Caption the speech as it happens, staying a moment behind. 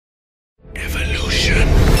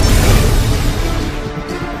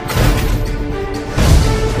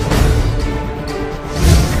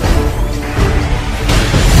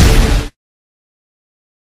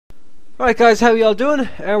Alright guys, how y'all doing?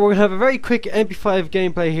 We're going to have a very quick MP5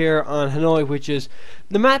 gameplay here on Hanoi, which is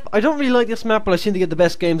the map. I don't really like this map, but I seem to get the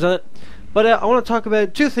best games on it. But I want to talk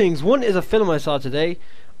about two things. One is a film I saw today,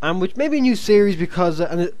 which maybe a new series because,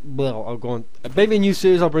 I'll go on. Maybe a new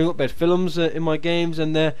series I'll bring up about films in my games.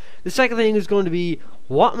 And the second thing is going to be,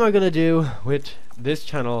 what am I going to do with this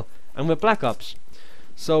channel and with Black Ops?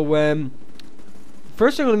 So,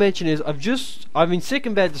 first thing I'm going to mention is, I've been sick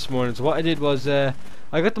in bed this morning, so what I did was,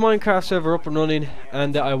 I got the Minecraft server up and running,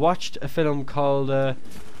 and I watched a film called The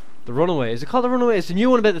Runaway. Is it called The Runaway? It's a new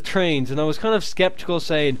one about the trains, and I was kind of skeptical,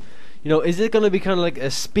 saying, you know, is it going to be kind of like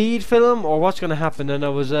a speed film, or what's going to happen? And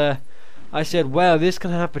I said, wow, this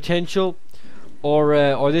can have potential,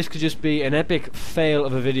 or this could just be an epic fail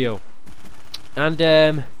of a video.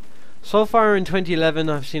 And so far in 2011,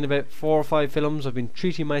 I've seen about 4 or 5 films. I've been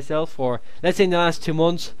treating myself for, let's say, in the last 2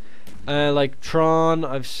 months, like Tron.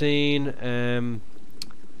 I've seen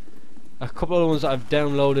a couple of ones that I've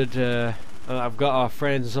downloaded, and I've got off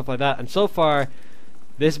friends and stuff like that, and so far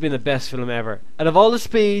this has been the best film ever. And of all the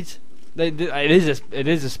speeds, it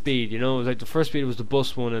is a speed, you know. It was like the first speed was the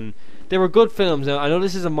bus one, and they were good films. Now I know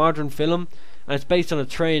this is a modern film and it's based on a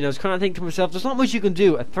train. I was kind of thinking to myself, there's not much you can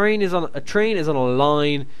do. A train is on a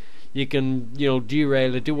line. You can, you know,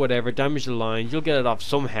 derail it, do whatever, damage the line. You'll get it off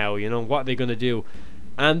somehow, you know. What are they going to do?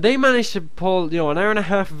 And they managed to pull, you know, an hour and a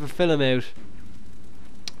half of a film out,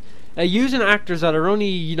 using actors that are only,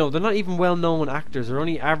 you know, they're not even well-known actors. They're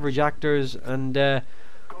only average actors, and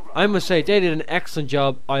I must say they did an excellent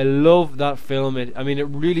job. I love that film. I mean, it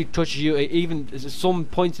really touches you. Even at some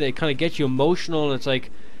points it kind of gets you emotional, and it's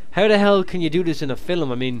like, how the hell can you do this in a film?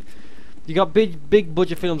 I mean, you got big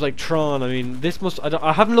budget films like Tron. I mean, this must,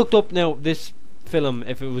 I haven't looked up now this film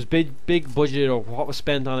if it was big budget or what was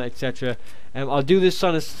spent on it, etc. I'll do this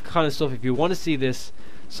kind of stuff if you want to see this.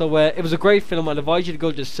 So it was a great film. I'd advise you to go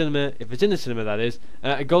to the cinema, if it's in the cinema, that is.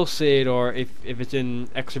 Go see it, or if it's in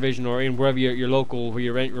Extravision or in wherever your local, where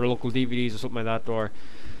you rent your local DVDs or something like that, or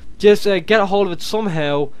just get a hold of it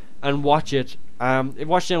somehow and watch it.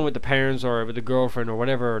 Watch it with the parents or with the girlfriend or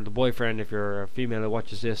whatever, or the boyfriend if you're a female who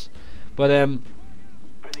watches this. But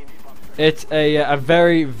it's a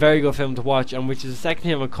very, very good film to watch, and which is the second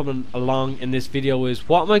thing I'm coming along in this video is,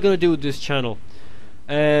 what am I going to do with this channel?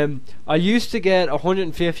 I used to get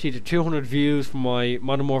 150 to 200 views from my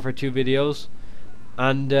Modern Warfare 2 videos,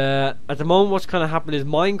 and at the moment what's kind of happened is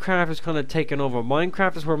Minecraft is kind of taken over.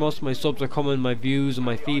 Minecraft is where most of my subs are coming, my views and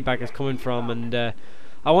my feedback is coming from, and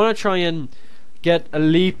I want to try and get a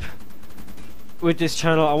leap with this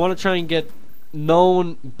channel. I want to try and get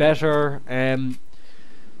known better.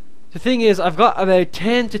 The thing is, I've got about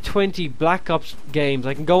 10 to 20 Black Ops games.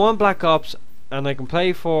 I can go on Black Ops and I can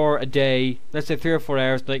play for a day, let's say 3 or 4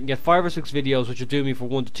 hours, and I can get 5 or 6 videos, which will do me for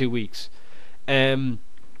 1 to 2 weeks. My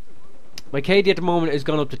KD at the moment has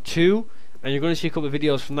gone up to 2, and you're going to see a couple of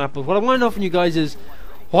videos from that. But what I want to know from you guys is,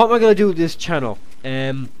 what am I going to do with this channel?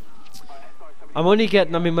 I'm only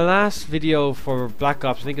getting, I mean, my last video for Black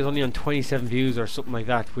Ops, I think, is only on 27 views or something like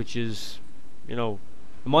that, which is, you know,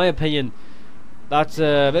 in my opinion, that's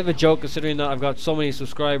a bit of a joke, considering that I've got so many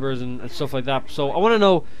subscribers and stuff like that. So I want to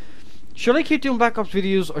know, should I keep doing Black Ops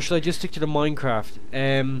videos, or should I just stick to the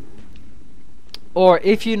Minecraft? Or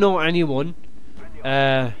if you know anyone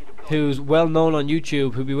who's well known on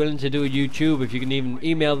YouTube, who'd be willing to do a YouTube, if you can even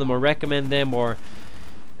email them or recommend them, or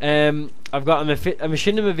I've got a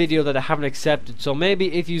machinima video that I haven't accepted. So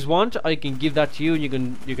maybe if you want, I can give that to you,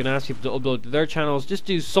 and you can ask people to upload to their channels. Just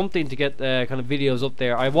do something to get kind of videos up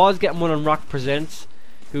there. I was getting one on Rock Presents,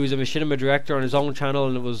 who's a machinima director on his own channel,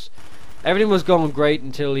 and everything was going great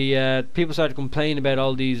until people started complaining about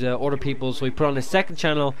all these other people, so he put on his second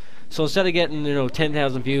channel. So instead of getting, you know,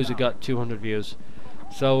 10,000 views, it got 200 views.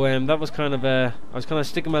 So that was kind of I was kind of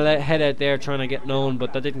sticking my head out there trying to get known,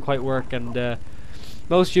 but that didn't quite work. And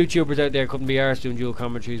most YouTubers out there couldn't be arsed doing dual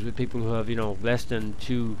commentaries with people who have, you know, less than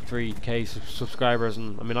 2-3k subscribers.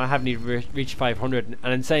 And I mean, I haven't even reached 500,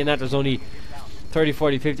 and in saying that, there's only 30,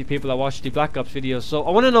 40, 50 people that watch the Black Ops videos. So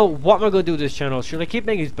I want to know, what am I going to do with this channel? Should I keep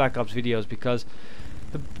making these Black Ops videos? Because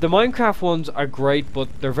the Minecraft ones are great,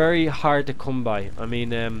 but they're very hard to come by. I mean,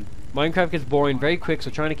 Minecraft gets boring very quick,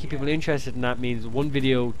 so trying to keep people interested in that means 1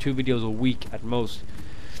 video, 2 videos a week at most.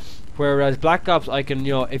 Whereas Black Ops, I can,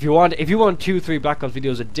 you know, if you want 2-3 Black Ops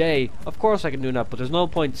videos a day, of course I can do that, but there's no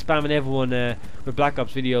point spamming everyone with Black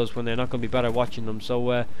Ops videos when they're not going to be better watching them.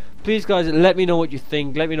 So please guys, let me know what you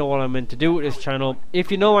think. Let me know what I'm meant to do with this channel.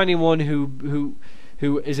 If you know anyone who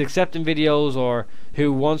who is accepting videos, or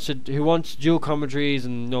who wants dual commentaries,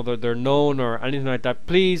 and they're known or anything like that,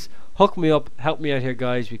 please hook me up, help me out here,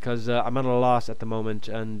 guys, because I'm at a loss at the moment,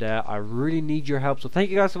 and I really need your help. So thank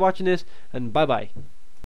you guys for watching this, and bye bye.